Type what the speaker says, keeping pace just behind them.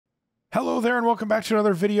Hello there and welcome back to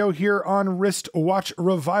another video here on Wristwatch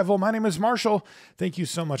Revival. My name is Marshall. Thank you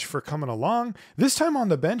so much for coming along. This time on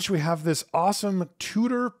the bench we have this awesome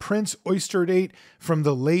Tudor Prince Oysterdate from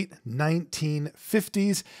the late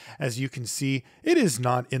 1950s. As you can see, it is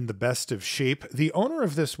not in the best of shape. The owner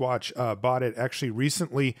of this watch bought it actually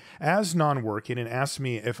recently as non-working and asked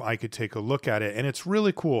me if I could take a look at it, and it's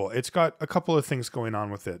really cool. It's got a couple of things going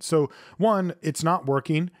on with it. So one, it's not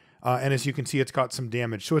working. And as you can see, it's got some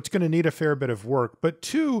damage, so it's going to need a fair bit of work. But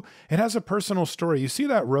two, it has a personal story. You see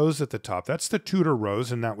that rose at the top? That's the Tudor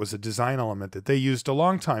rose, and that was a design element that they used a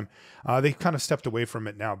long time. They kind of stepped away from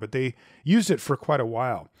it now, but they used it for quite a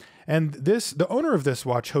while. And the owner of this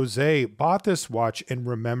watch, Jose, bought this watch in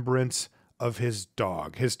remembrance of his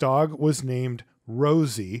dog. His dog was named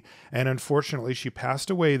Rosy, and unfortunately, she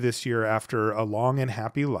passed away this year after a long and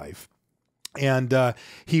happy life. And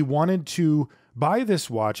he wanted to buy this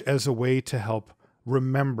watch as a way to help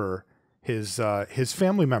remember his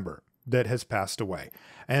family member that has passed away.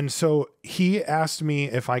 And so he asked me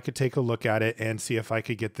if I could take a look at it and see if I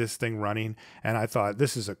could get this thing running. And I thought,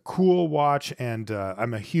 this is a cool watch, and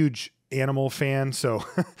I'm a huge animal fan. So,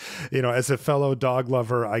 you know, as a fellow dog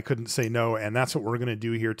lover, I couldn't say no. And that's what we're going to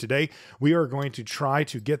do here today. We are going to try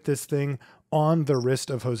to get this thing on the wrist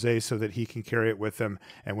of Jose so that he can carry it with him.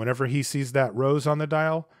 And whenever he sees that rose on the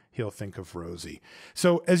dial, he'll think of Rosy.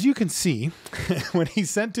 So as you can see, when he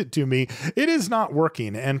sent it to me, it is not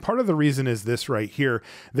working. And part of the reason is this right here.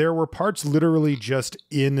 There were parts literally just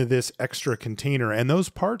in this extra container. And those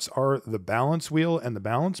parts are the balance wheel and the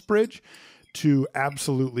balance bridge, two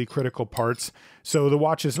absolutely critical parts. So the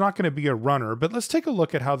watch is not going to be a runner, but let's take a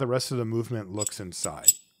look at how the rest of the movement looks inside.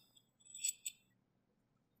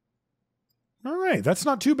 All right, that's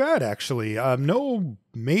not too bad, actually. No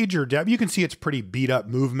major depth. You can see it's pretty beat up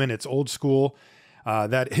movement. It's old school.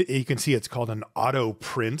 You can see it's called an Auto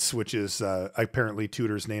Prince, which is apparently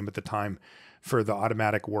Tudor's name at the time for the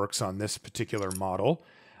automatic works on this particular model.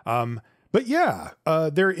 But yeah,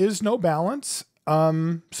 there is no balance.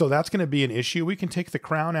 So that's going to be an issue. We can take the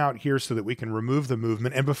crown out here so that we can remove the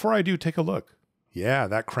movement. And before I do, take a look. Yeah,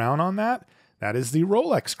 that crown on that. That is the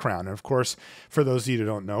Rolex crown. And of course, for those of you who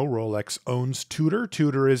don't know, Rolex owns Tudor.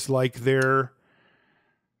 Tudor is like their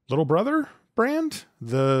little brother brand,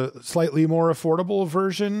 the slightly more affordable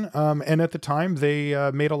version. And at the time,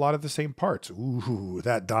 they made a lot of the same parts. Ooh,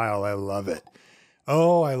 that dial, I love it.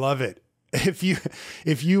 Oh, I love it. If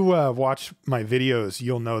you watch my videos,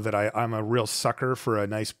 you'll know that I'm a real sucker for a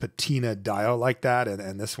nice patina dial like that.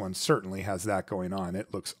 And this one certainly has that going on.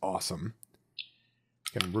 It looks awesome.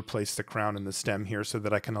 Going to replace the crown and the stem here so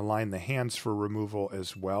that I can align the hands for removal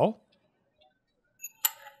as well.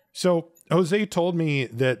 So Jose told me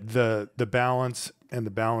that the balance and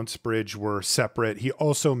the balance bridge were separate. He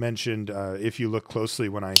also mentioned, if you look closely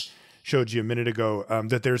when I showed you a minute ago,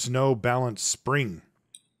 that there's no balance spring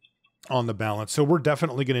on the balance. So we're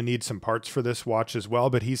definitely going to need some parts for this watch as well.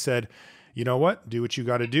 But he said, you know what? Do what you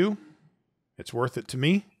got to do. It's worth it to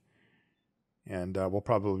me. And we'll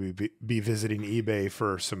probably be visiting eBay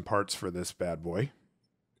for some parts for this bad boy.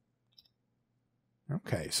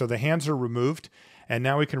 Okay, so the hands are removed, and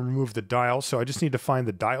now we can remove the dial. So I just need to find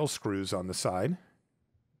the dial screws on the side,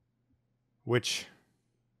 which,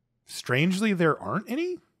 strangely, there aren't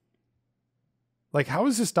any. Like, how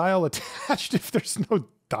is this dial attached if there's no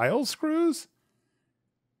dial screws?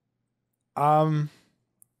 All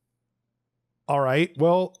right,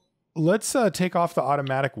 well, let's take off the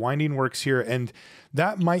automatic winding works here, and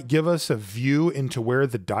that might give us a view into where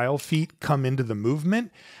the dial feet come into the movement.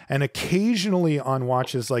 And occasionally on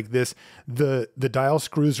watches like this, the dial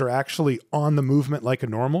screws are actually on the movement like a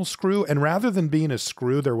normal screw. And rather than being a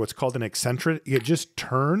screw, they're what's called an eccentric. It just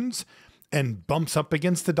turns and bumps up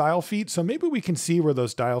against the dial feet. So maybe we can see where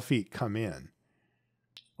those dial feet come in.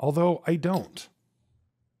 Although I don't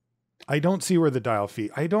see where the dial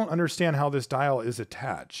feet. I don't understand how this dial is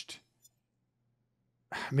attached.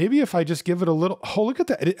 Maybe if I just give it a little, oh, look at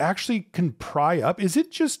that. It actually can pry up. Is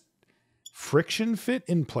it just friction fit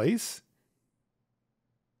in place?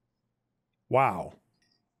 Wow.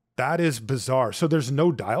 That is bizarre. So there's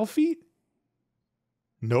no dial feet?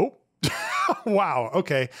 Nope. Wow.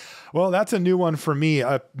 Okay. Well, that's a new one for me.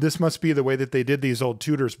 This must be the way that they did these old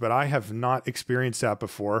Tudors, but I have not experienced that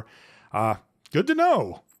before. Good to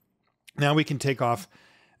know. Now we can take off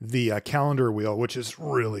the calendar wheel, which is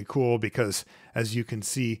really cool because, as you can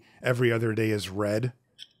see, every other day is red,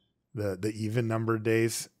 the even numbered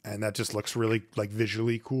days, and that just looks really like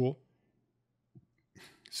visually cool.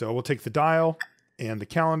 So we'll take the dial and the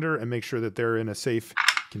calendar and make sure that they're in a safe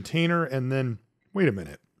container. And then, wait a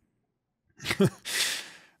minute.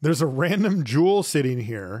 There's a random jewel sitting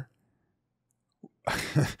here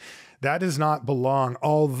That does not belong.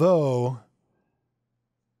 Although,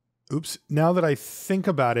 oops, now that I think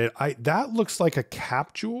about it, that looks like a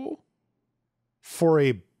cap jewel for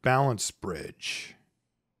a balance bridge.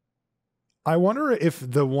 I wonder if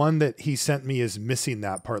the one that he sent me is missing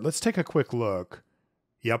that part. Let's take a quick look.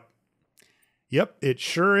 Yep. Yep, it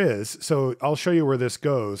sure is. So I'll show you where this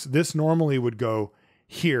goes. This normally would go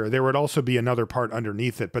here. There would also be another part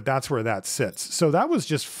underneath it, but that's where that sits. So that was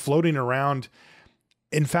just floating around,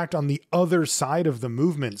 in fact, on the other side of the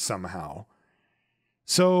movement somehow.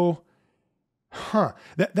 So,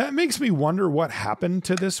 that makes me wonder what happened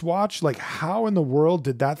to this watch. Like, how in the world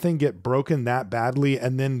did that thing get broken that badly?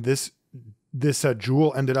 And then this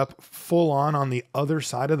jewel ended up full on the other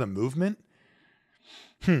side of the movement.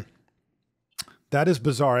 That is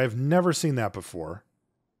bizarre. I've never seen that before.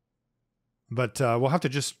 But we'll have to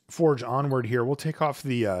just forge onward here. We'll take off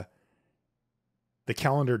the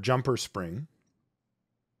calendar jumper spring.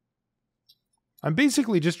 I'm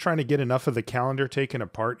basically just trying to get enough of the calendar taken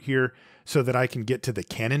apart here so that I can get to the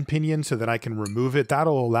cannon pinion so that I can remove it.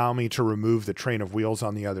 That'll allow me to remove the train of wheels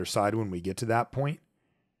on the other side when we get to that point.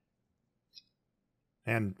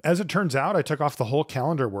 And as it turns out, I took off the whole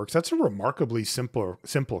calendar works. That's a remarkably simple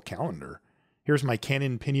calendar. Here's my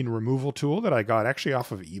cannon pinion removal tool that I got actually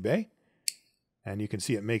off of eBay. And you can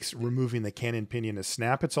see it makes removing the cannon pinion a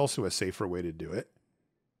snap. It's also a safer way to do it.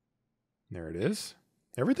 There it is.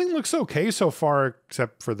 Everything looks okay so far,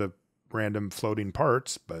 except for the random floating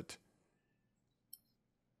parts, but...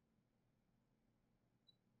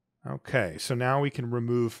 Okay, so now we can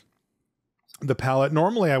remove the pallet.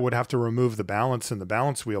 Normally I would have to remove the balance and the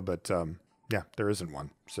balance wheel, but yeah, there isn't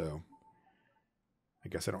one. So I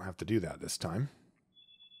guess I don't have to do that this time.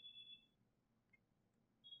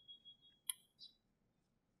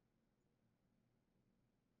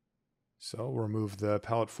 So we'll remove the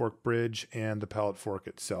pallet fork bridge and the pallet fork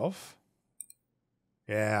itself.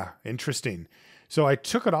 Yeah, interesting. So I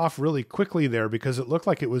took it off really quickly there because it looked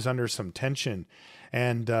like it was under some tension.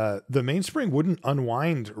 And the mainspring wouldn't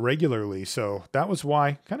unwind regularly. So that was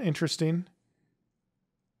why. Kind of interesting.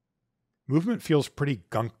 Movement feels pretty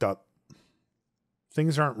gunked up.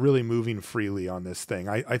 Things aren't really moving freely on this thing.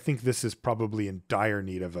 I think this is probably in dire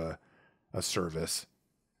need of a service.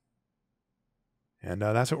 And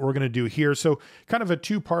that's what we're going to do here. So kind of a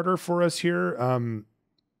two-parter for us here.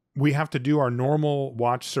 We have to do our normal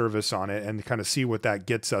watch service on it and kind of see what that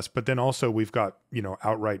gets us. But then also we've got,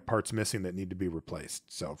 outright parts missing that need to be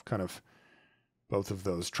replaced. So kind of both of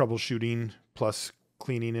those, troubleshooting plus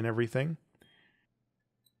cleaning and everything.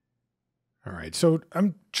 All right. So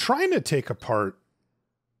I'm trying to take apart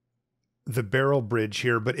the barrel bridge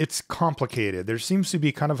here, but it's complicated. There seems to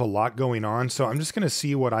be kind of a lot going on. So I'm just going to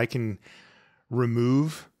see what I can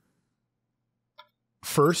remove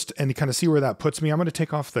first and kind of see where that puts me. I'm going to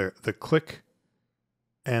take off the click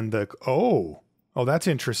and oh, that's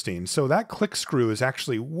interesting. So that click screw is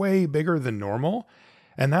actually way bigger than normal.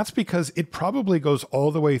 And that's because it probably goes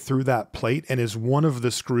all the way through that plate and is one of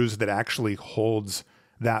the screws that actually holds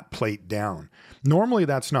that plate down. Normally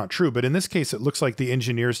that's not true, but in this case, it looks like the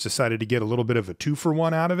engineers decided to get a little bit of a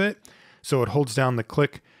 2-for-1 out of it. So it holds down the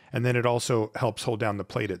click and then it also helps hold down the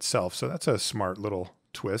plate itself. So that's a smart little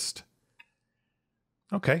twist.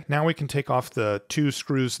 Okay, now we can take off the 2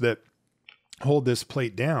 screws that hold this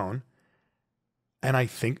plate down. And I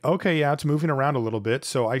think, okay, yeah, it's moving around a little bit,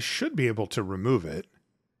 so I should be able to remove it.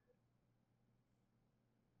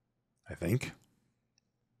 I think.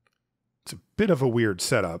 It's a bit of a weird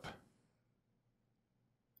setup.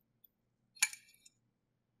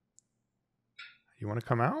 You want to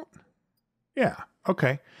come out? Yeah,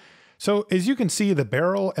 okay. So as you can see, the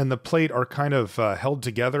barrel and the plate are kind of held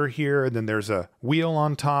together here. And then there's a wheel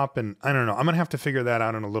on top. And I don't know. I'm going to have to figure that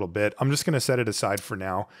out in a little bit. I'm just going to set it aside for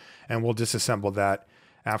now. And we'll disassemble that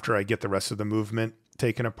after I get the rest of the movement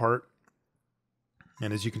taken apart.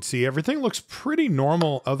 And as you can see, everything looks pretty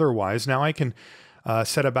normal otherwise. Now I can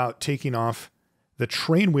set about taking off the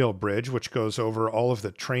train wheel bridge, which goes over all of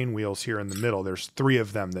the train wheels here in the middle. There's 3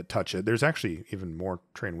 of them that touch it. There's actually even more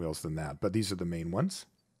train wheels than that, but these are the main ones.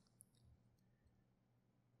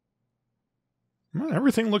 Well,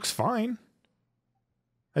 everything looks fine.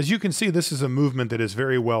 As you can see, this is a movement that is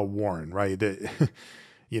very well worn, right?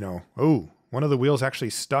 One of the wheels actually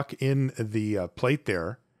stuck in the plate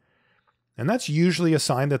there. And that's usually a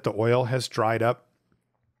sign that the oil has dried up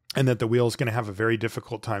and that the wheel is going to have a very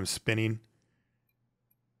difficult time spinning.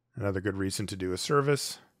 Another good reason to do a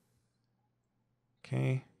service.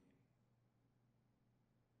 Okay.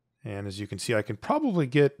 And as you can see, I can probably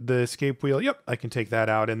get the escape wheel. Yep, I can take that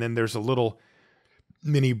out. And then there's a little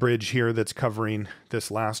mini bridge here that's covering this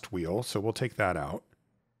last wheel. So we'll take that out.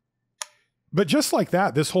 But just like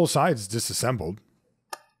that, this whole side's disassembled.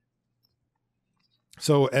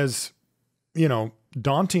 So as, you know,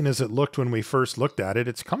 daunting as it looked when we first looked at it,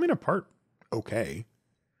 it's coming apart okay.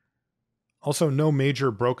 Also, no major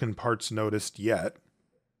broken parts noticed yet.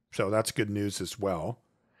 So that's good news as well.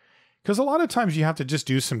 Because a lot of times you have to just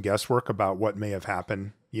do some guesswork about what may have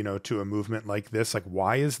happened, you know, to a movement like this. Like,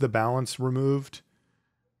 why is the balance removed?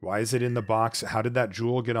 Why is it in the box? How did that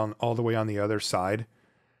jewel get on all the way on the other side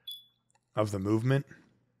of the movement?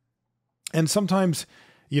 And sometimes,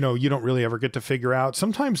 you know, you don't really ever get to figure out.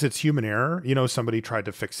 Sometimes it's human error. You know, somebody tried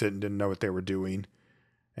to fix it and didn't know what they were doing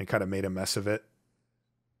and kind of made a mess of it.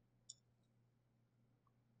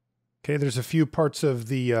 Okay, there's a few parts of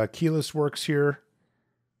the keyless works here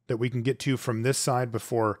that we can get to from this side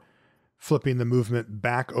before flipping the movement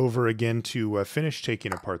back over again to finish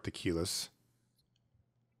taking apart the keyless.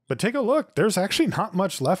 But take a look. There's actually not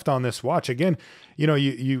much left on this watch. Again, you know,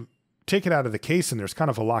 you take it out of the case and there's kind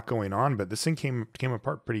of a lot going on, but this thing came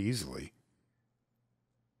apart pretty easily.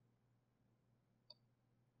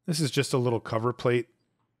 This is just a little cover plate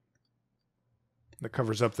that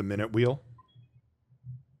covers up the minute wheel.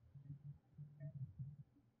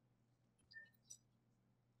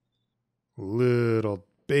 Little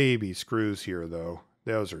baby screws here, though.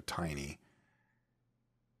 Those are tiny.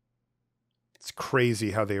 It's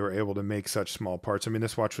crazy how they were able to make such small parts. I mean,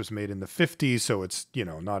 this watch was made in the 50s, so it's, you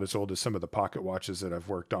know, not as old as some of the pocket watches that I've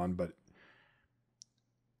worked on, but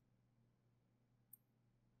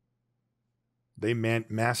they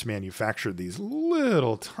mass manufactured these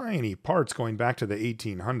little tiny parts going back to the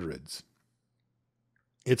 1800s.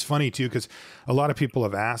 It's funny, too, because a lot of people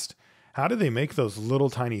have asked, how do they make those little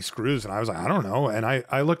tiny screws? And I was like, I don't know. And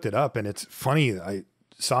I looked it up, and it's funny. I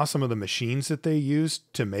saw some of the machines that they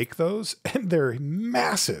used to make those, and they're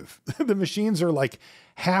massive. The machines are like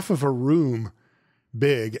half of a room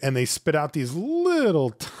big, and they spit out these little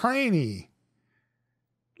tiny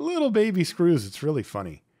little baby screws. It's really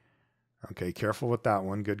funny. Okay, careful with that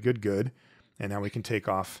one. Good, good, good. And now we can take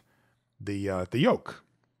off the yoke.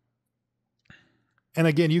 And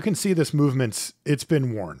again, you can see this movement's, it's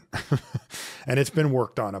been worn and it's been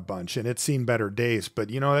worked on a bunch and it's seen better days, but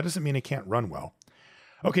you know, that doesn't mean it can't run well.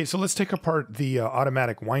 Okay, so let's take apart the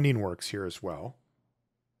automatic winding works here as well.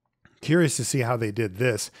 Curious to see how they did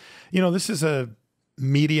this. You know, this is a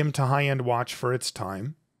medium to high-end watch for its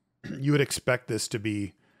time. You would expect this to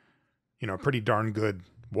be, you know, a pretty darn good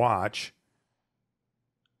watch.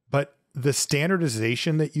 But the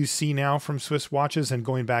standardization that you see now from Swiss watches and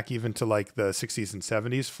going back even to like the 60s and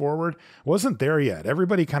 70s forward wasn't there yet.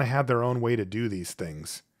 Everybody kind of had their own way to do these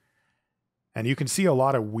things. And you can see a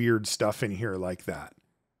lot of weird stuff in here like that.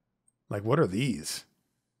 Like, what are these?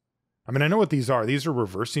 I mean, I know what these are. These are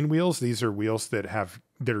reversing wheels. These are wheels that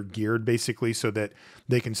are geared basically so that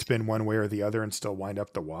they can spin one way or the other and still wind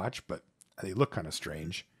up the watch, but they look kind of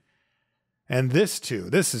strange. And this too,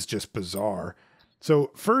 this is just bizarre.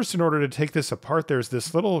 So first, in order to take this apart, there's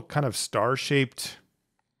this little kind of star-shaped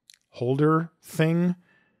holder thing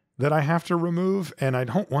that I have to remove, and I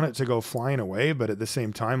don't want it to go flying away, but at the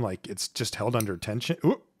same time, like, it's just held under tension.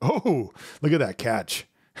 Ooh, oh, look at that catch.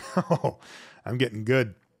 Oh, I'm getting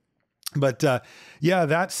good. But yeah,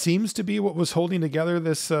 that seems to be what was holding together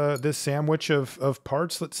this this sandwich of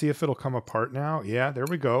parts. Let's see if it'll come apart now. Yeah, there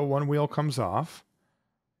we go. One wheel comes off.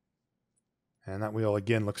 And that wheel,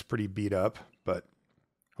 again, looks pretty beat up, but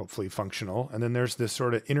hopefully functional. And then there's this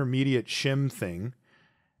sort of intermediate shim thing.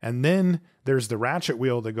 And then there's the ratchet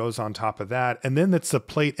wheel that goes on top of that. And then that's the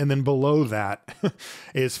plate. And then below that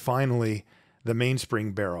is finally the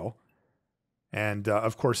mainspring barrel. And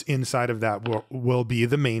of course, inside of that will be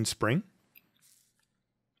the mainspring.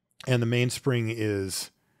 And the mainspring is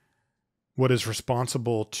what is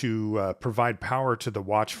responsible to provide power to the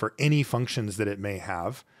watch for any functions that it may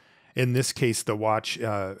have. In this case, the watch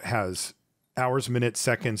has hours, minutes,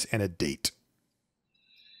 seconds, and a date.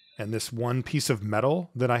 And this one piece of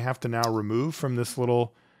metal that I have to now remove from this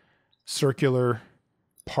little circular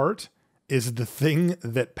part is the thing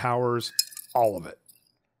that powers all of it.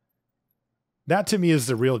 That to me is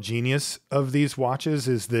the real genius of these watches,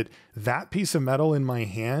 is that that piece of metal in my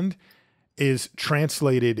hand is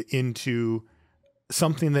translated into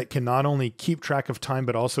something that can not only keep track of time,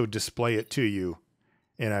 but also display it to you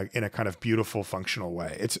in a kind of beautiful, functional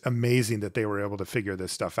way. It's amazing that they were able to figure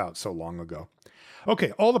this stuff out so long ago.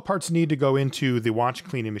 Okay, all the parts need to go into the watch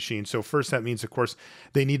cleaning machine. So first, that means, of course,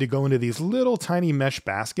 they need to go into these little tiny mesh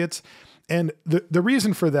baskets. And the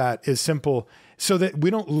reason for that is simple, so that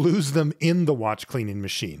we don't lose them in the watch cleaning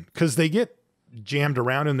machine, because they get jammed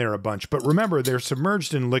around in there a bunch. But remember, they're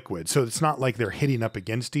submerged in liquid, so it's not like they're hitting up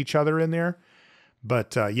against each other in there.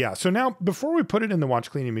 But yeah, so now before we put it in the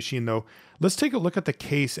watch cleaning machine, though, let's take a look at the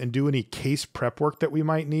case and do any case prep work that we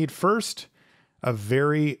might need. First, a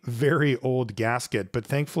very, very old gasket, but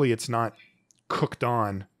thankfully it's not cooked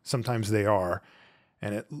on. Sometimes they are.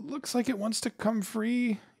 And it looks like it wants to come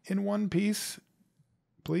free in one piece.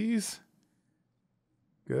 Please.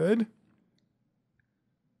 Good.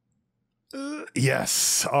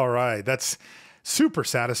 Yes. All right. That's super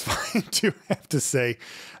satisfying to have to say.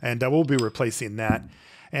 And we'll be replacing that.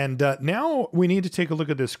 And now we need to take a look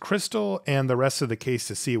at this crystal and the rest of the case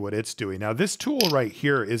to see what it's doing. Now, this tool right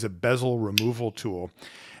here is a bezel removal tool.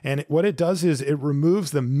 And what it does is it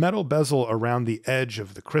removes the metal bezel around the edge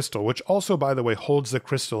of the crystal, which also, by the way, holds the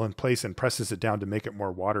crystal in place and presses it down to make it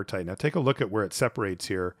more watertight. Now, take a look at where it separates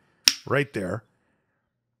here, right there.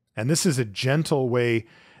 And this is a gentle way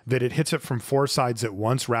that it hits it from 4 sides at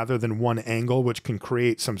once rather than one angle, which can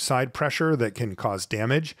create some side pressure that can cause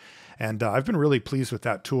damage. And I've been really pleased with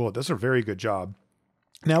that tool. It does a very good job.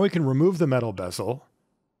 Now we can remove the metal bezel.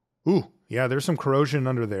 Ooh, yeah, there's some corrosion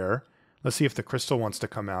under there. Let's see if the crystal wants to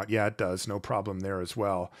come out. Yeah, it does. No problem there as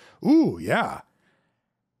well. Ooh, yeah.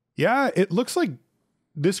 Yeah, it looks like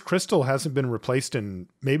this crystal hasn't been replaced in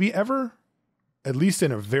maybe ever, at least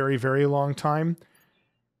in a very, very long time.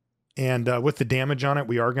 And with the damage on it,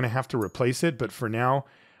 we are going to have to replace it. But for now,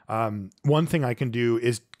 one thing I can do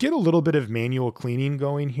is get a little bit of manual cleaning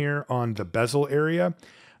going here on the bezel area.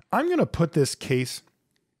 I'm going to put this case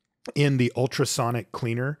in the ultrasonic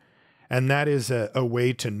cleaner. And that is a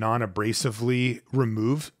way to non-abrasively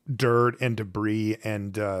remove dirt and debris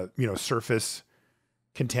and, surface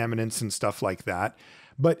contaminants and stuff like that.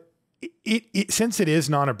 But it since it is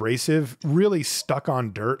non-abrasive, really stuck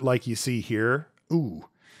on dirt like you see here. Ooh,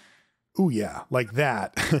 yeah, like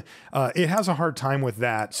that. It has a hard time with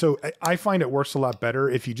that. So I find it works a lot better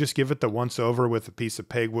if you just give it the once over with a piece of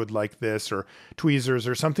pegwood like this or tweezers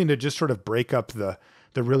or something to just sort of break up the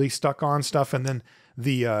really stuck on stuff. And then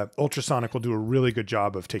the ultrasonic will do a really good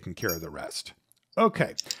job of taking care of the rest.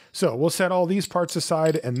 Okay, so we'll set all these parts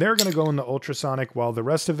aside and they're going to go in the ultrasonic while the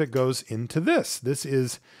rest of it goes into this. This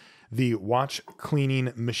is the watch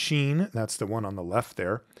cleaning machine. That's the one on the left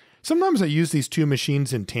there. Sometimes I use these two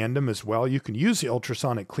machines in tandem as well. You can use the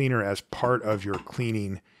ultrasonic cleaner as part of your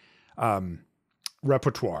cleaning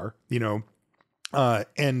repertoire,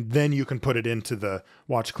 and then you can put it into the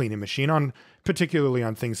watch cleaning machine particularly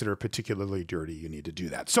on things that are particularly dirty. You need to do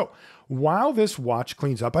that. So while this watch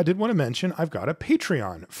cleans up, I did want to mention I've got a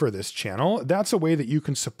Patreon for this channel. That's a way that you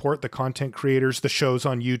can support the content creators, the shows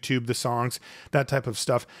on YouTube, the songs, that type of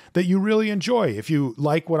stuff that you really enjoy. If you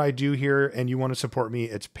like what I do here and you want to support me,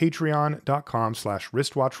 it's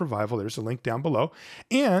patreon.com/wristwatchrevival. There's a link down below.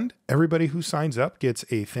 And everybody who signs up gets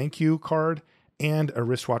a thank you card and a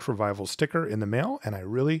Wristwatch Revival sticker in the mail. And I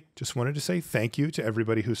really just wanted to say thank you to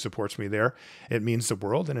everybody who supports me there. It means the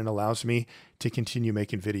world and it allows me to continue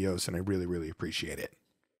making videos, and I really, really appreciate it.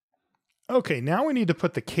 Okay, now we need to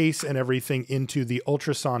put the case and everything into the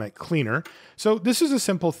ultrasonic cleaner. So this is a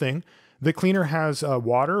simple thing. The cleaner has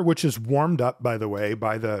water, which is warmed up, by the way,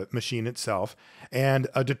 by the machine itself, and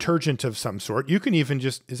a detergent of some sort. You can even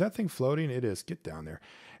just, is that thing floating? It is. Get down there.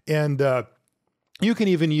 And you can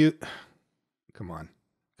even use... Come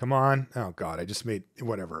on. Oh God, I just made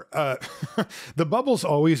whatever. The bubbles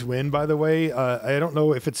always win, by the way. I don't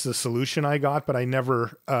know if it's the solution I got, but I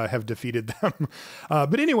never have defeated them.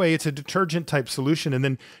 But anyway, it's a detergent type solution. And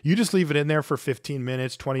then you just leave it in there for 15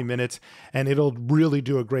 minutes, 20 minutes, and it'll really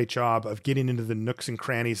do a great job of getting into the nooks and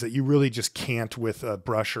crannies that you really just can't with a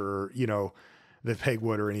brush or, the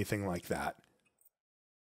pegwood or anything like that.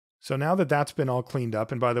 So now that that's been all cleaned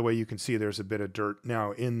up, and by the way, you can see there's a bit of dirt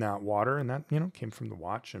now in that water, and that, came from the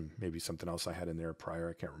watch and maybe something else I had in there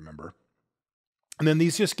prior. I can't remember. And then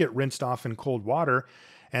these just get rinsed off in cold water.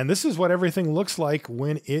 And this is what everything looks like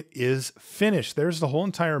when it is finished. There's the whole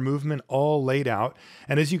entire movement all laid out.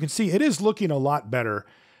 And as you can see, it is looking a lot better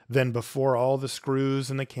than before. All the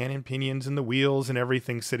screws and the cannon pinions and the wheels and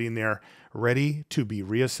everything sitting there ready to be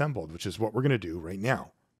reassembled, which is what we're going to do right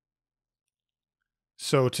now.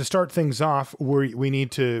 So to start things off, we need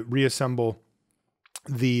to reassemble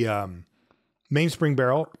the mainspring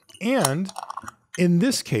barrel. And in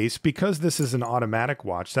this case, because this is an automatic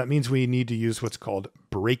watch, that means we need to use what's called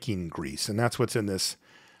braking grease. And that's what's in this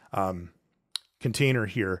container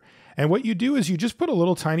here. And what you do is you just put a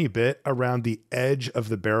little tiny bit around the edge of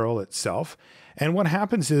the barrel itself. And what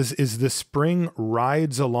happens is the spring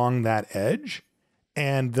rides along that edge.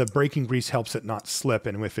 And the braking grease helps it not slip.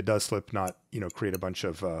 And if it does slip, not, create a bunch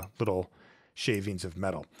of little shavings of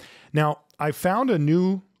metal. Now, I found a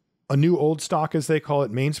new old stock, as they call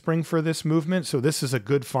it, mainspring for this movement. So this is a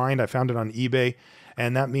good find. I found it on eBay,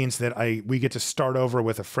 and that means that we get to start over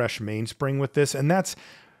with a fresh mainspring with this. And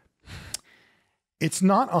it's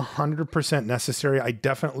not 100% necessary. I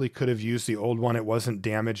definitely could have used the old one. It wasn't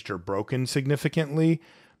damaged or broken significantly,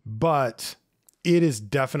 but it is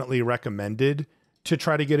definitely recommended to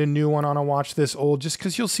try to get a new one on a watch this old, just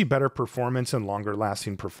because you'll see better performance and longer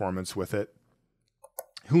lasting performance with it.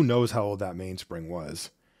 Who knows how old that mainspring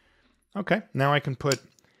was. Okay, now I can put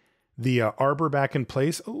the arbor back in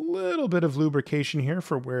place. A little bit of lubrication here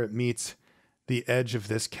for where it meets the edge of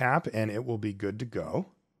this cap, and it will be good to go.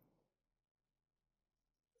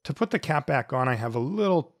 To put the cap back on, I have a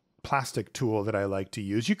little plastic tool that I like to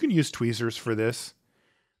use. You can use tweezers for this,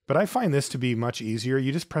 but I find this to be much easier.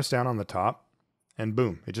 You just press down on the top, and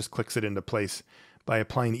boom, it just clicks it into place by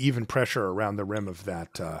applying even pressure around the rim of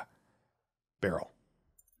that barrel.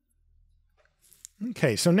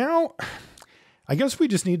 Okay, so now I guess we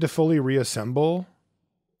just need to fully reassemble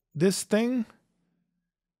this thing.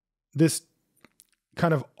 This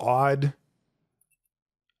kind of odd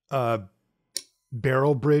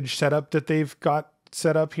barrel bridge setup that they've got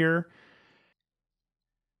set up here.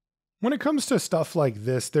 When it comes to stuff like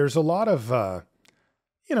this, there's a lot of,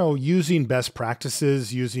 using best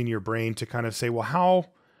practices, using your brain to kind of say, well,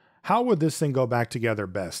 how would this thing go back together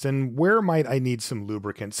best? And where might I need some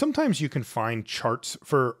lubricant? Sometimes you can find charts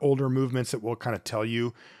for older movements that will kind of tell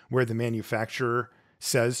you where the manufacturer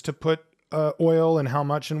says to put oil and how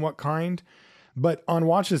much and what kind. But on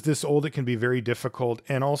watches this old, it can be very difficult.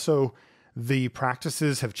 And also the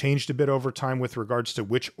practices have changed a bit over time with regards to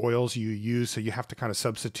which oils you use. So you have to kind of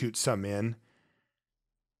substitute some in.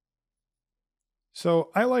 So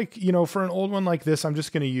I like, for an old one like this, I'm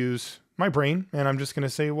just going to use my brain, and I'm just going to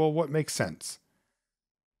say, well, what makes sense?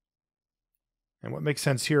 And what makes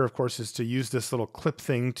sense here, of course, is to use this little clip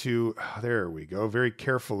thing to, there we go, very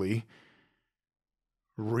carefully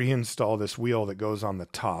reinstall this wheel that goes on the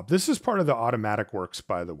top. This is part of the automatic works,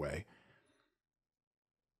 by the way.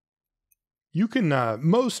 You can,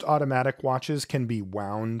 most automatic watches can be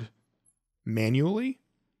wound manually,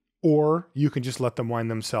 or you can just let them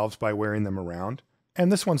wind themselves by wearing them around.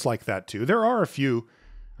 And this one's like that too. There are a few.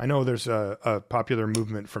 I know there's a popular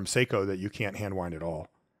movement from Seiko that you can't hand wind at all.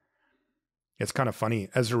 It's kind of funny.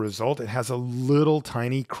 As a result, it has a little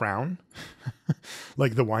tiny crown.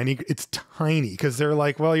 Like the winding, it's tiny because they're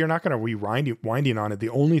like, well, you're not going to be winding on it. The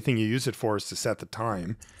only thing you use it for is to set the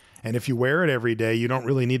time. And if you wear it every day, you don't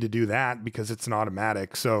really need to do that because it's an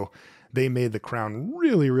automatic. So they made the crown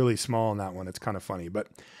really, really small on that one. It's kind of funny, but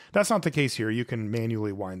that's not the case here. You can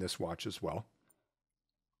manually wind this watch as well.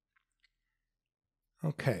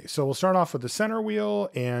 Okay, so we'll start off with the center wheel,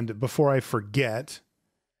 and before I forget,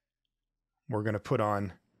 we're going to put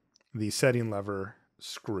on the setting lever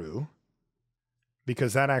screw,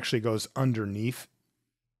 because that actually goes underneath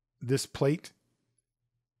this plate.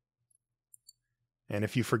 And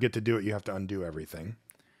if you forget to do it, you have to undo everything.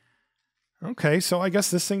 Okay, so I guess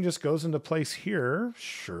this thing just goes into place here.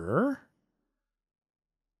 Sure.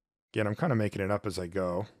 Again, I'm kind of making it up as I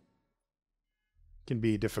go. It can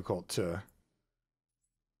be difficult to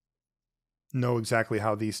know exactly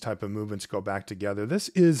how these type of movements go back together. This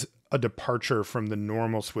is a departure from the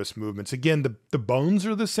normal Swiss movements. Again, the bones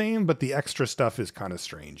are the same, but the extra stuff is kind of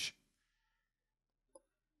strange.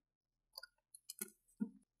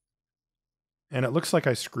 And it looks like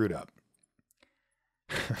I screwed up.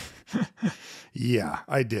 Yeah,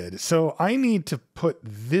 I did. So I need to put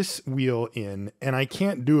this wheel in, and I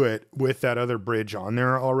can't do it with that other bridge on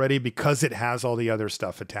there already because it has all the other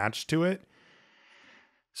stuff attached to it.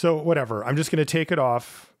 So whatever, I'm just going to take it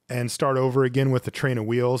off and start over again with the train of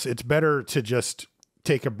wheels. It's better to just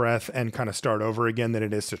take a breath and kind of start over again than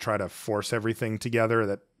it is to try to force everything together.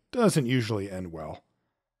 That doesn't usually end well.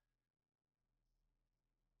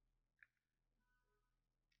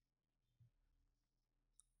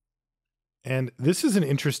 And this is an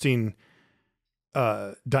interesting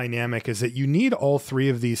dynamic, is that you need all three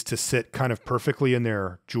of these to sit kind of perfectly in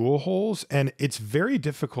their jewel holes. And it's very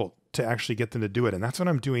difficult to actually get them to do it. And that's what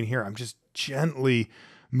I'm doing here. I'm just gently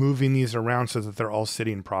moving these around so that they're all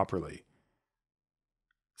sitting properly.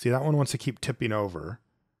 See, that one wants to keep tipping over.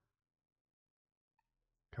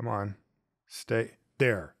 Come on, stay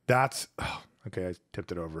there. That's, oh, okay. I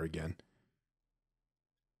tipped it over again.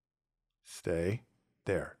 Stay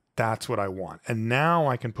there. That's what I want. And now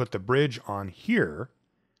I can put the bridge on here.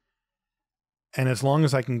 And as long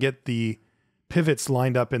as I can get the pivots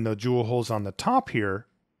lined up in the jewel holes on the top here,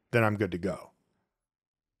 then I'm good to go.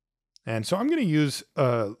 And so I'm going to use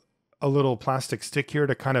a a little plastic stick here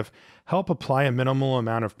to kind of help apply a minimal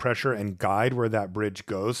amount of pressure and guide where that bridge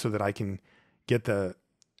goes so that I can get the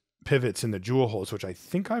pivots in the jewel holes, which I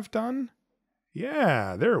think I've done.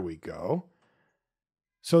 Yeah, there we go.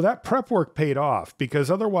 So that prep work paid off,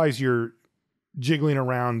 because otherwise you're jiggling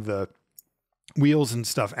around the wheels and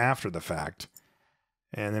stuff after the fact.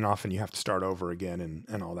 And then often you have to start over again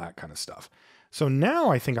and all that kind of stuff. So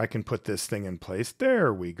now I think I can put this thing in place.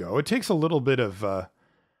 There we go. It takes a little bit of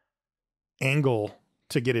angle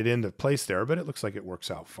to get it into place there, but it looks like it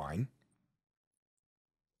works out fine.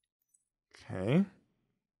 Okay.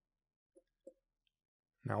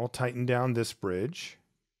 Now we'll tighten down this bridge.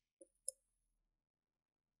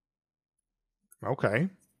 Okay.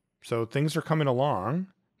 So things are coming along.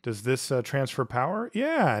 Does this transfer power?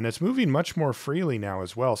 Yeah, and it's moving much more freely now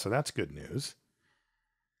as well, so that's good news,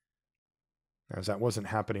 as that wasn't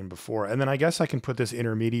happening before. And then I guess I can put this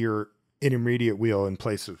intermediate wheel in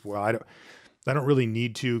place as well. I don't really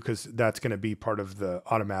need to, because that's going to be part of the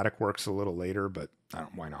automatic works a little later, but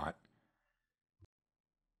why not?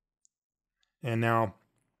 And now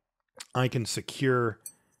I can secure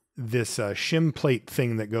this shim plate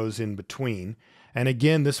thing that goes in between. And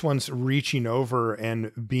again, this one's reaching over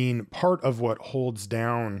and being part of what holds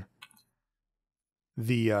down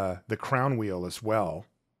the crown wheel as well.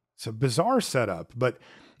 It's a bizarre setup, but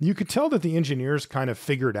you could tell that the engineers kind of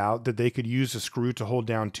figured out that they could use a screw to hold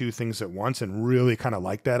down two things at once and really kind of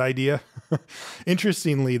like that idea.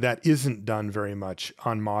 Interestingly, that isn't done very much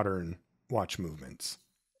on modern watch movements.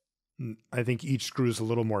 I think each screw is a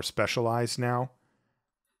little more specialized now.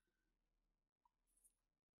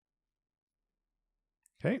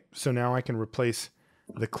 Okay, so now I can replace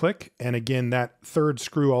the click. And again, that third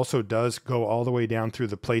screw also does go all the way down through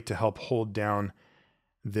the plate to help hold down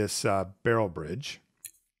this barrel bridge.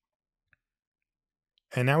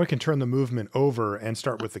 And now we can turn the movement over and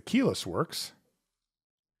start with the keyless works.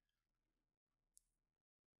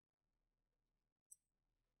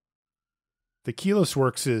 The keyless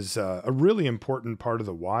works is a really important part of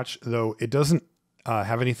the watch, though it doesn't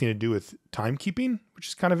have anything to do with timekeeping, which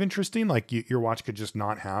is kind of interesting. Like your watch could just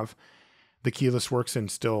not have the keyless works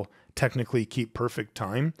and still technically keep perfect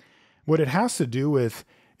time. What it has to do with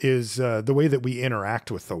is the way that we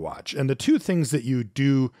interact with the watch. And the two things that you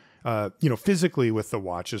do physically with the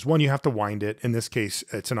watch is, one, you have to wind it. In this case,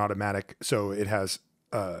 it's an automatic, so it has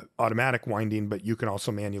automatic winding, but you can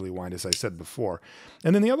also manually wind, as I said before.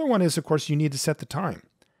 And then the other one is, of course, you need to set the time.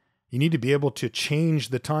 You need to be able to change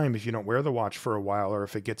the time if you don't wear the watch for a while, or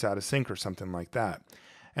if it gets out of sync or something like that.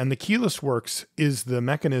 And the keyless works is the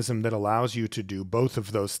mechanism that allows you to do both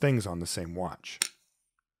of those things on the same watch.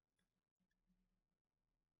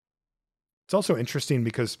 It's also interesting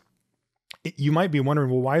because you might be wondering,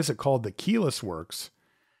 well, why is it called the keyless works?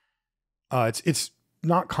 It's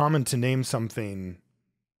not common to name something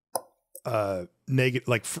negative,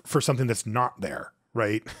 like for something that's not there,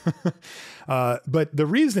 right? But the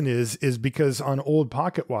reason is because on old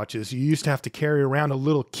pocket watches, you used to have to carry around a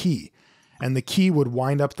little key, and the key would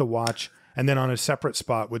wind up the watch, and then on a separate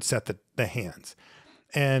spot would set the hands.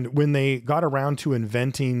 And when they got around to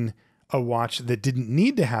inventing a watch that didn't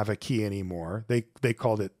need to have a key anymore, they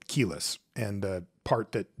called it keyless. And the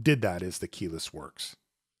part that did that is the keyless works.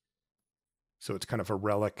 So it's kind of a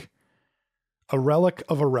relic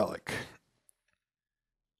of a relic.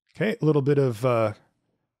 Okay, a little bit of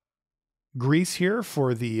grease here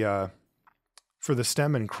for the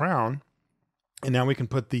stem and crown. And now we can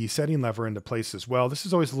put the setting lever into place as well. This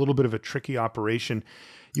is always a little bit of a tricky operation.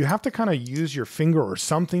 You have to kind of use your finger or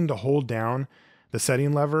something to hold down the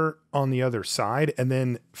setting lever on the other side, and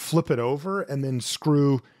then flip it over and then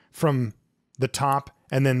screw from the top.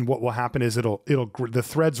 And then what will happen is the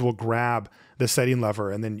threads will grab the setting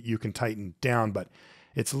lever, and then you can tighten down, but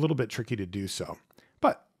it's a little bit tricky to do so.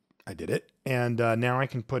 But I did it. And now I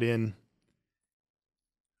can put in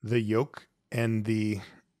the yoke and the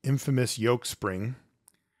infamous yoke spring,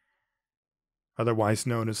 otherwise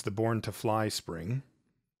known as the Born to Fly spring.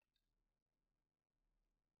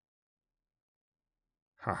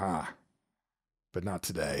 Haha. But not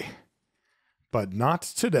today. But not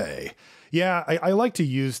today. Yeah, I like to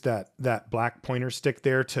use that black pointer stick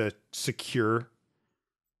there to secure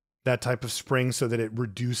that type of spring so that it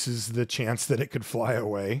reduces the chance that it could fly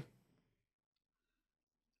away.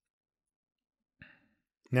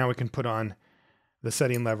 Now we can put on the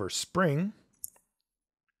setting lever spring.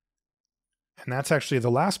 And that's actually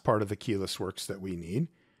the last part of the keyless works that we need.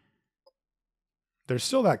 There's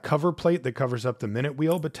still that cover plate that covers up the minute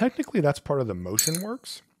wheel, but technically that's part of the motion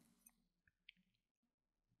works.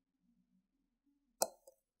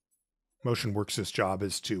 Motion works' job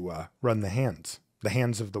is to run the hands the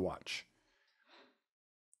hands of the watch.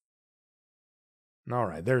 All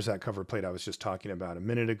right, there's that cover plate I was just talking about a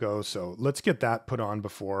minute ago. So let's get that put on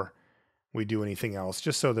before we do anything else,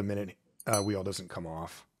 just so the minute wheel doesn't come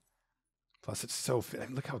off. Plus, it's so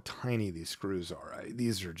fit. Look how tiny these screws are.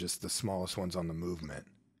 These are just the smallest ones on the movement.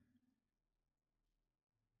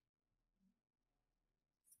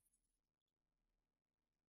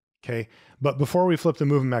 Okay, but before we flip the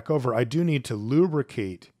movement back over, I do need to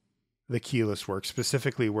lubricate the keyless work,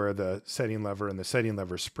 specifically where the setting lever and the setting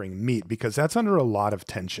lever spring meet, because that's under a lot of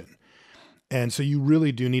tension. And so you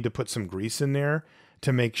really do need to put some grease in there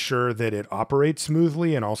to make sure that it operates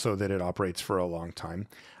smoothly and also that it operates for a long time.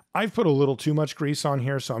 I've put a little too much grease on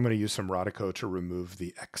here, so I'm going to use some Rodico to remove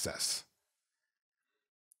the excess.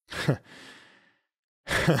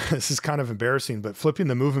 This is kind of embarrassing, but flipping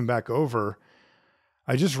the movement back over,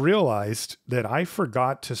 I just realized that I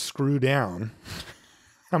forgot to screw down.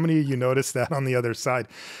 How many of you noticed that on the other side?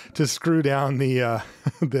 To screw down the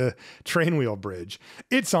the train wheel bridge.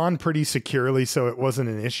 It's on pretty securely, so it wasn't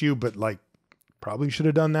an issue, but like probably should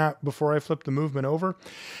have done that before I flipped the movement over.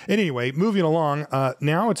 Anyway, moving along,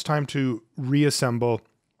 now it's time to reassemble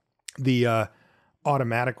the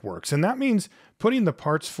automatic works. And that means putting the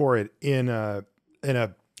parts for it in a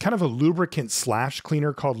kind of a lubricant slash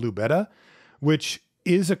cleaner called Lubetta, which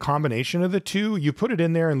is a combination of the two. You put it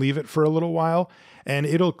in there and leave it for a little while, and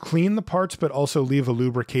it'll clean the parts, but also leave a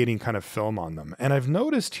lubricating kind of film on them. And I've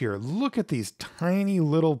noticed here, look at these tiny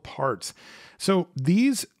little parts. So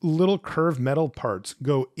these little curved metal parts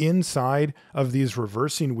go inside of these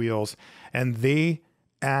reversing wheels, and they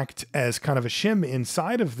act as kind of a shim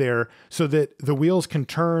inside of there so that the wheels can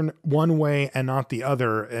turn one way and not the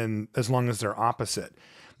other, and as long as they're opposite.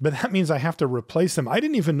 But that means I have to replace them. I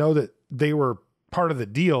didn't even know that they were part of the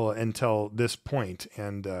deal until this point.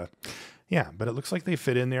 And yeah, but it looks like they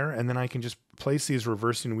fit in there, and then I can just place these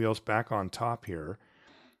reversing wheels back on top here.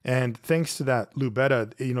 And thanks to that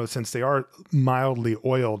Lubetta, you know, since they are mildly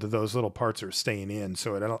oiled, those little parts are staying in.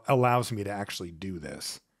 So it allows me to actually do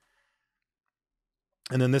this.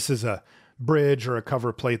 And then this is a bridge or a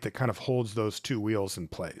cover plate that kind of holds those two wheels in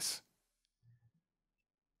place.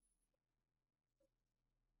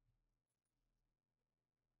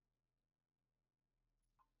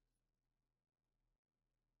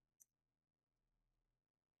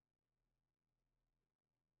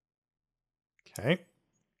 Okay.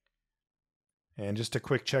 And just a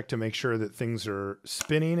quick check to make sure that things are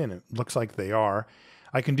spinning, and it looks like they are.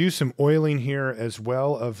 I can do some oiling here as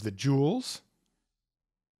well of the jewels.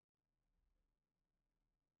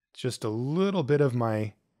 Just a little bit of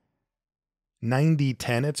my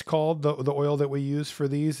 9010, it's called, the oil that we use for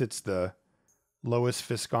these. It's the lowest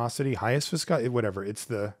viscosity, highest viscosity, whatever. It's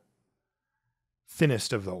the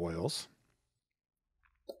thinnest of the oils.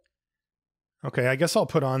 Okay, I guess I'll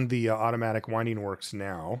put on the automatic winding works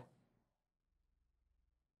now.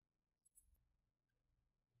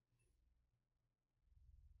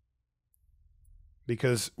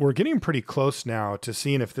 Because we're getting pretty close now to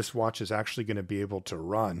seeing if this watch is actually going to be able to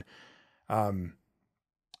run.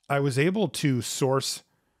 I was able to source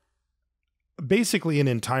basically an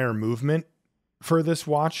entire movement for this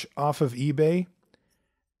watch off of eBay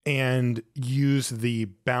and use the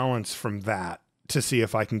balance from that to see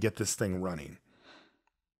if I can get this thing running.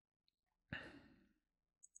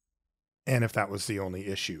 And if that was the only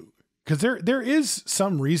issue. Because there is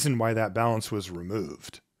some reason why that balance was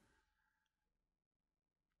removed.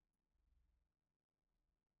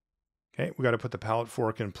 Okay, we got to put the pallet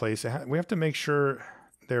fork in place. We have to make sure,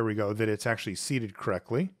 there we go, that it's actually seated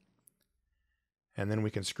correctly. And then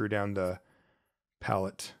we can screw down the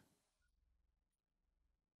pallet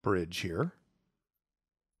bridge here.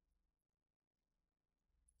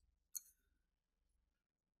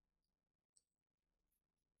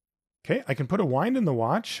 Okay, I can put a wind in the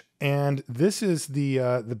watch, and this is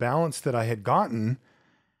the balance that I had gotten.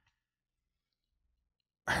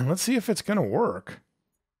 Let's see if it's going to work.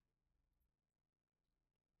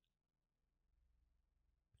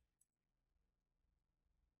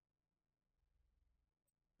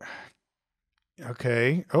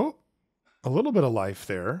 Okay. Oh, a little bit of life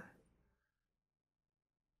there.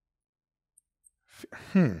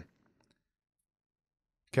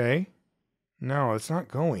 Okay. No, it's not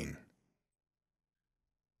going.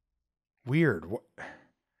 Weird.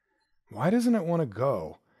 Why doesn't it want to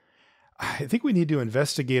go? I think we need to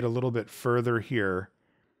investigate a little bit further here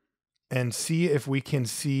and see if we can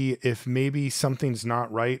see if maybe something's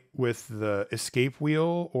not right with the escape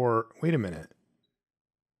wheel, or wait a minute.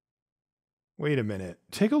 Wait a minute.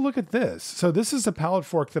 Take a look at this. So this is a pallet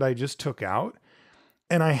fork that I just took out,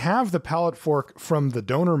 And I have the pallet fork from the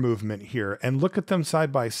donor movement here, and look at them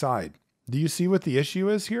side by side. Do you see what the issue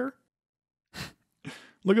is here?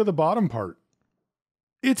 Look at the bottom part.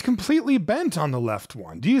 It's completely bent on the left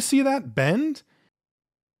one. Do you see that bend?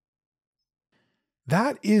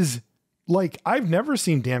 That is like, I've never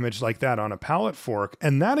seen damage like that on a pallet fork.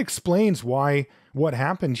 And that explains why what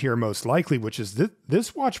happened here most likely, which is that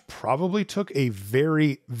this watch probably took a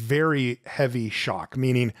very, very heavy shock,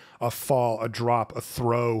 meaning a fall, a drop, a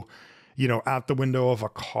throw, you know, out the window of a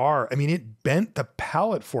car. I mean, it bent the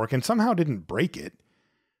pallet fork and somehow didn't break it,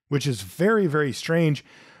 which is very, very strange.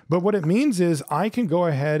 But what it means is I can go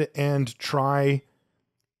ahead and try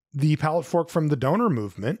the pallet fork from the donor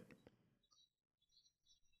movement,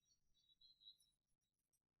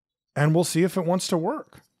 and we'll see if it wants to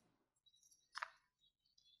work.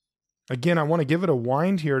 Again, I want to give it a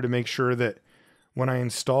wind here to make sure that when I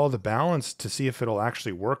install the balance to see if it'll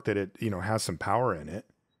actually work, that it, you know, has some power in it.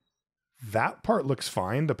 That part looks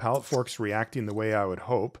fine. The pallet fork's reacting the way I would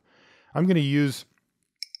hope. I'm going to use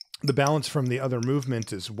the balance from the other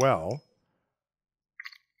movement as well.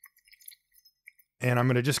 And I'm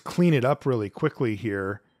going to just clean it up really quickly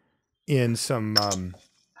here in some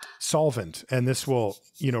solvent. And this will,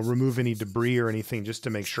 you know, remove any debris or anything just to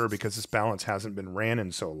make sure, because this balance hasn't been ran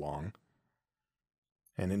in so long.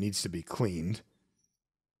 And it needs to be cleaned.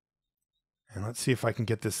 And let's see if I can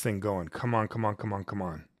get this thing going. Come on, come on, come on, come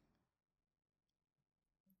on.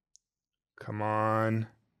 Come on.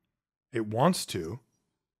 It wants to.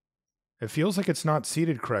 It feels like it's not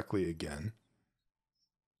seated correctly again.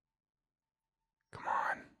 Come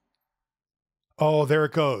on. Oh, there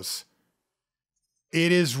it goes.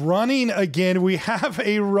 It is running again. We have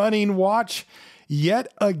a running watch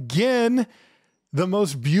yet again. The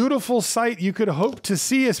most beautiful sight you could hope to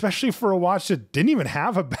see, especially for a watch that didn't even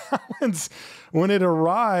have a balance when it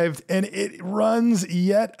arrived, and it runs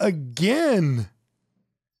yet again.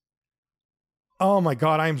 Oh my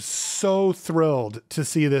God, I'm so thrilled to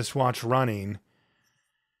see this watch running.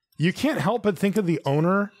 You can't help but think of the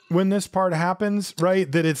owner when this part happens,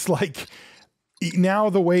 right? That it's like, now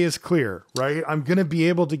the way is clear, right? I'm going to be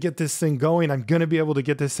able to get this thing going. I'm going to be able to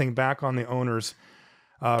get this thing back on the owner's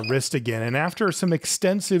wrist again. And after some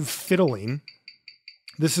extensive fiddling,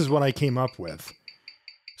 this is what I came up with.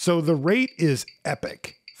 So the rate is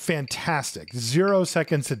epic, fantastic, 0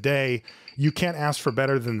 seconds a day. You can't ask for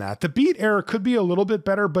better than that. The beat error could be a little bit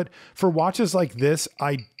better, but for watches like this,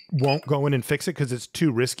 I won't go in and fix it because it's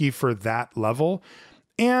too risky for that level.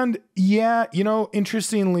 And yeah, you know,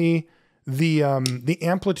 interestingly, the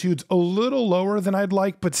amplitude's a little lower than I'd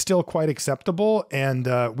like, but still quite acceptable. And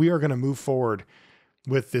we are going to move forward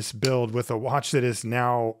with this build with a watch that is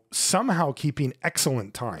now somehow keeping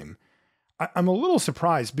excellent time. I'm a little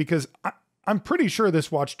surprised because I'm pretty sure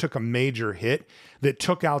this watch took a major hit that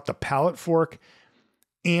took out the pallet fork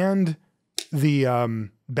and the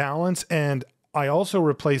balance. And I also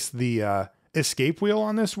replaced the escape wheel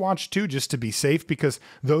on this watch too, just to be safe, because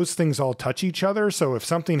those things all touch each other. So if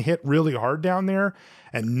something hit really hard down there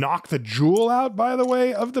and knocked the jewel out, by the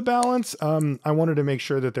way, of the balance, I wanted to make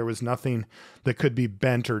sure that there was nothing that could be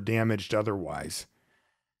bent or damaged otherwise.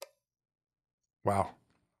 Wow.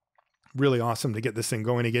 Really awesome to get this thing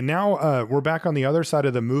going again. Now we're back on the other side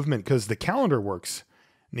of the movement because the calendar works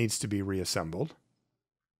needs to be reassembled.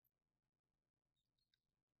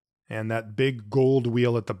 And that big gold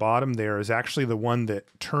wheel at the bottom there is actually the one that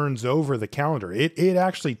turns over the calendar. It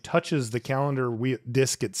actually touches the calendar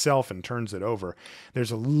disc itself and turns it over.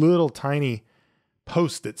 There's a little tiny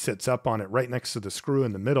post that sits up on it right next to the screw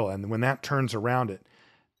in the middle. And when that turns around, it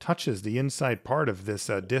touches the inside part of this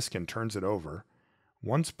disc and turns it over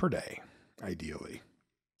once per day, ideally.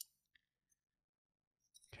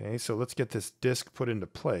 Okay, so let's get this disc put into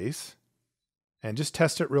place. And just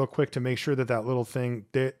test it real quick to make sure that that little thing,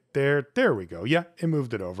 there we go. Yeah, it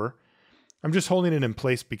moved it over. I'm just holding it in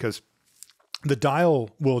place because the dial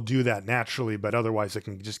will do that naturally, but otherwise it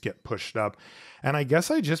can just get pushed up. And I guess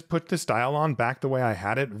I just put this dial on back the way I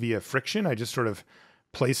had it via friction. I just sort of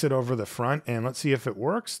place it over the front and let's see if it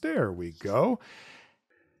works. There we go.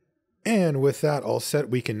 And with that all set,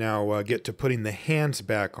 we can now get to putting the hands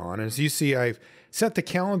back on. As you see, I've set the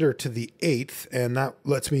calendar to the 8th, and that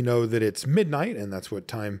lets me know that it's midnight, and that's what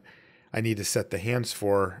time I need to set the hands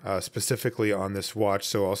for specifically on this watch.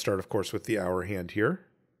 So I'll start, of course, with the hour hand here.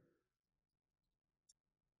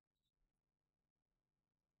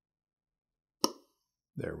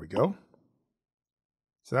 There we go.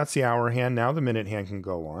 So that's the hour hand. Now the minute hand can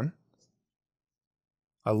go on.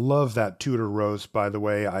 I love that Tudor rose, by the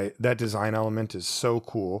way. That design element is so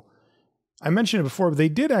cool. I mentioned it before, but they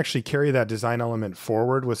did actually carry that design element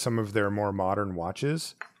forward with some of their more modern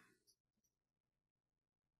watches.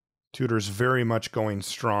 Tudor's very much going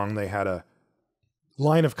strong. They had a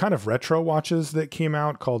line of kind of retro watches that came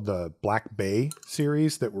out called the Black Bay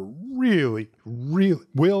series that were really really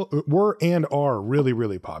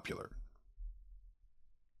popular.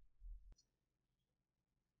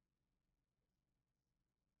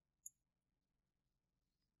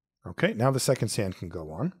 Okay, now the second sand can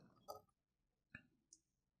go on.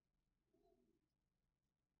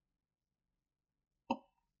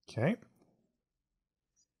 Okay.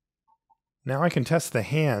 Now I can test the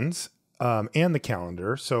hands and the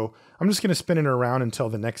calendar. So I'm just going to spin it around until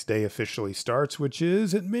the next day officially starts, which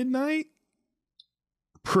is at midnight.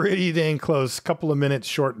 Pretty dang close. Couple of minutes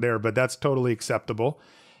short there, but that's totally acceptable.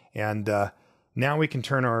 And now we can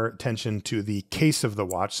turn our attention to the case of the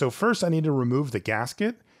watch. So first I need to remove the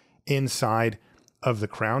gasket inside of the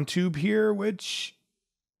crown tube here, which,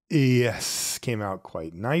 yes, came out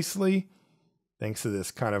quite nicely. Thanks to this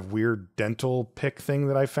kind of weird dental pick thing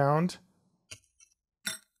that I found.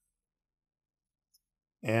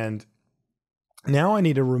 And now I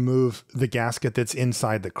need to remove the gasket that's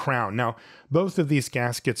inside the crown. Now, both of these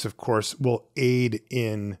gaskets, of course, will aid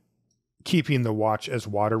in keeping the watch as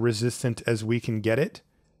water resistant as we can get it.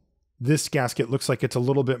 This gasket looks like it's a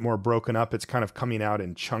little bit more broken up. It's kind of coming out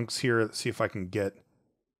in chunks here. Let's see if I can get...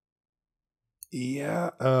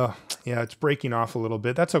 Yeah, it's breaking off a little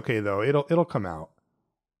bit. That's okay, though. It'll come out.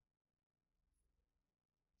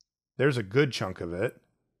 There's a good chunk of it.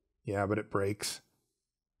 Yeah, but it breaks.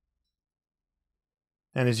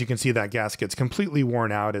 And as you can see, that gasket's completely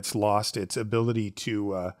worn out. It's lost its ability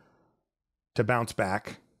to bounce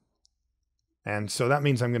back. And so that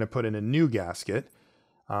means I'm going to put in a new gasket.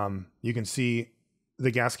 You can see the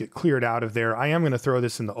gasket cleared out of there. I am going to throw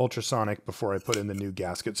this in the ultrasonic before I put in the new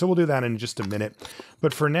gasket. So we'll do that in just a minute.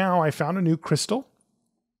 But for now, I found a new crystal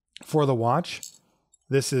for the watch.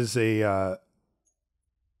 This is a...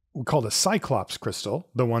 we call it a Cyclops crystal,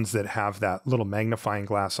 the ones that have that little magnifying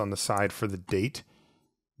glass on the side for the date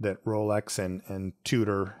that Rolex and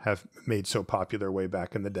Tudor have made so popular way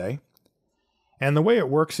back in the day. And the way it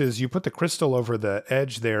works is you put the crystal over the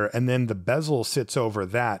edge there, and then the bezel sits over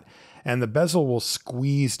that, and the bezel will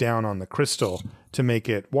squeeze down on the crystal to make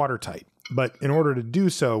it watertight. But in order to do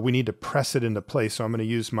so, we need to press it into place. So I'm going to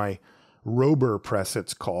use my Rober press,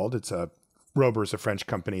 it's called. Rober is a French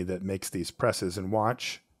company that makes these presses, and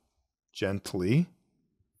watch gently.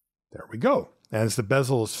 There we go. As the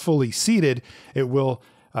bezel is fully seated, it will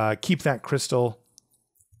keep that crystal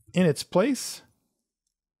in its place.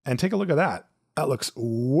 And take a look at that. That looks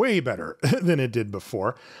way better than it did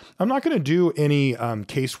before. I'm not going to do any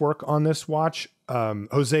casework on this watch.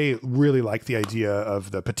 Jose really liked the idea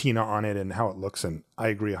of the patina on it and how it looks, and I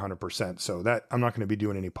agree 100%. So that I'm not going to be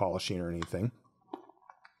doing any polishing or anything.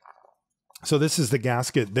 So this is the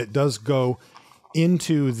gasket that does go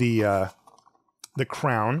into the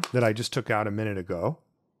crown that I just took out a minute ago.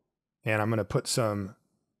 And I'm going to put some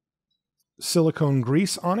silicone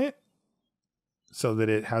grease on it so that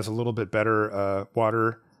it has a little bit better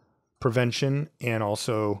water prevention and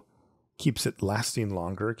also keeps it lasting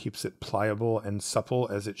longer, keeps it pliable and supple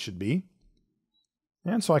as it should be.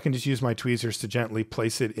 And so I can just use my tweezers to gently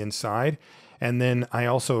place it inside. And then I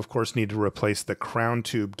also, of course, need to replace the crown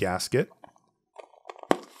tube gasket.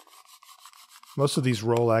 Most of these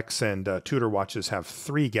Rolex and Tudor watches have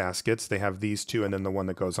 3 gaskets. They have these 2 and then the one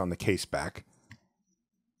that goes on the case back.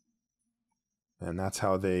 And that's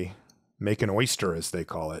how they make an oyster, as they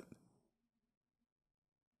call it.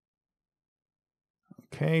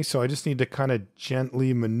 Okay, so I just need to kind of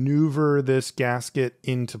gently maneuver this gasket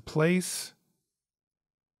into place.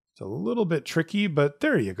 It's a little bit tricky, but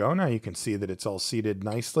there you go. Now you can see that it's all seated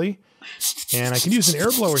nicely. And I can use an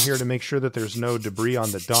air blower here to make sure that there's no debris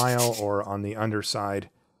on the dial or on the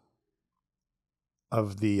underside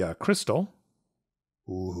of the crystal.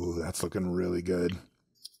 Ooh, that's looking really good.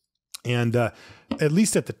 And at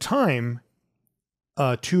least at the time,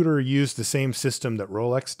 Tudor used the same system that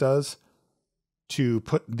Rolex does to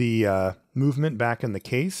put the movement back in the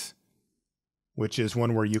case, which is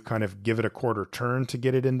one where you kind of give it a quarter turn to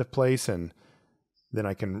get it into place, and then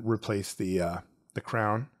I can replace the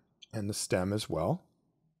crown and the stem as well.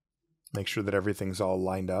 Make sure that everything's all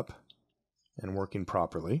lined up and working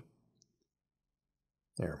properly.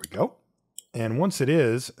 There we go. And once it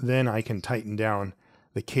is, then I can tighten down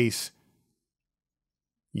the case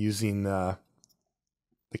using the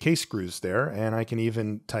case screws there, and I can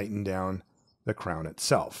even tighten down the crown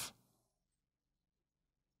itself.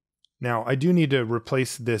 Now, I do need to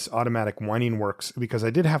replace this automatic winding works because I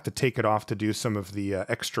did have to take it off to do some of the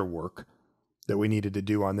extra work that we needed to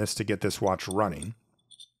do on this to get this watch running.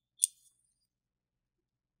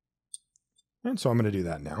 And so I'm going to do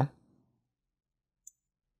that now.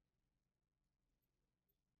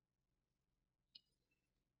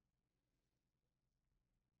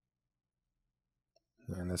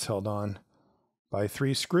 And it's held on by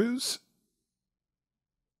 3 screws.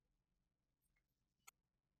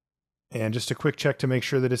 And just a quick check to make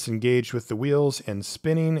sure that it's engaged with the wheels and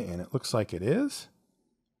spinning, and it looks like it is.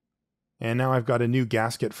 And now I've got a new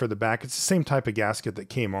gasket for the back. It's the same type of gasket that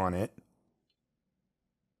came on it.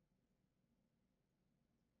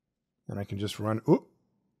 And I can just run,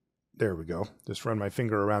 there we go. Just run my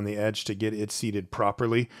finger around the edge to get it seated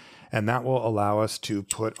properly. And that will allow us to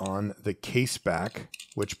put on the case back,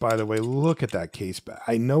 which, by the way, look at that case back.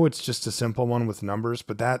 I know it's just a simple one with numbers,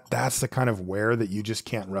 but that's the kind of wear that you just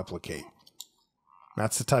can't replicate.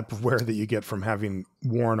 That's the type of wear that you get from having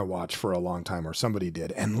worn a watch for a long time, or somebody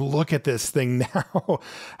did. And look at this thing now.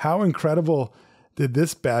 How incredible did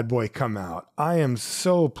this bad boy come out? I am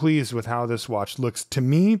so pleased with how this watch looks. To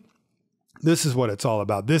me, this is what it's all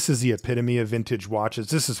about. This is the epitome of vintage watches.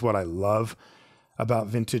 This is what I love about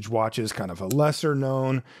vintage watches, kind of a lesser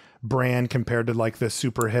known brand compared to like the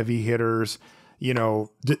super heavy hitters. You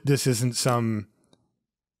know, this isn't some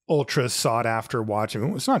ultra sought after watch. I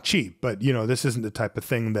mean, it's not cheap, but you know, this isn't the type of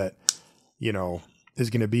thing that, you know, is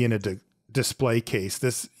going to be in a display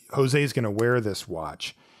case. Jose is going to wear this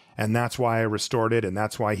watch, and that's why I restored it. And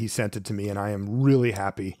that's why he sent it to me. And I am really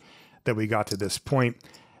happy that we got to this point.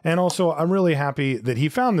 And also, I'm really happy that he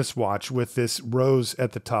found this watch with this rose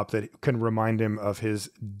at the top that can remind him of his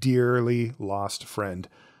dearly lost friend,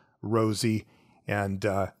 Rosy. And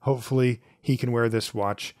hopefully he can wear this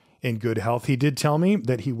watch in good health. He did tell me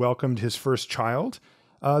that he welcomed his first child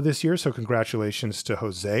this year, so congratulations to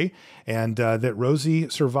Jose. And that Rosy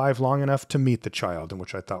survived long enough to meet the child, and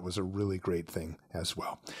which I thought was a really great thing as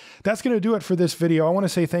well. That's going to do it for this video. I want to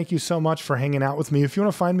say thank you so much for hanging out with me. If you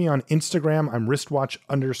want to find me on Instagram, I'm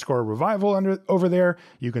wristwatch_revival over there.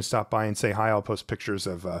 You can stop by and say hi. I'll post pictures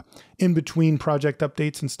of in-between project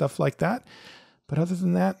updates and stuff like that. But other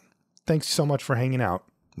than that, thanks so much for hanging out.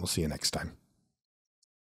 We'll see you next time.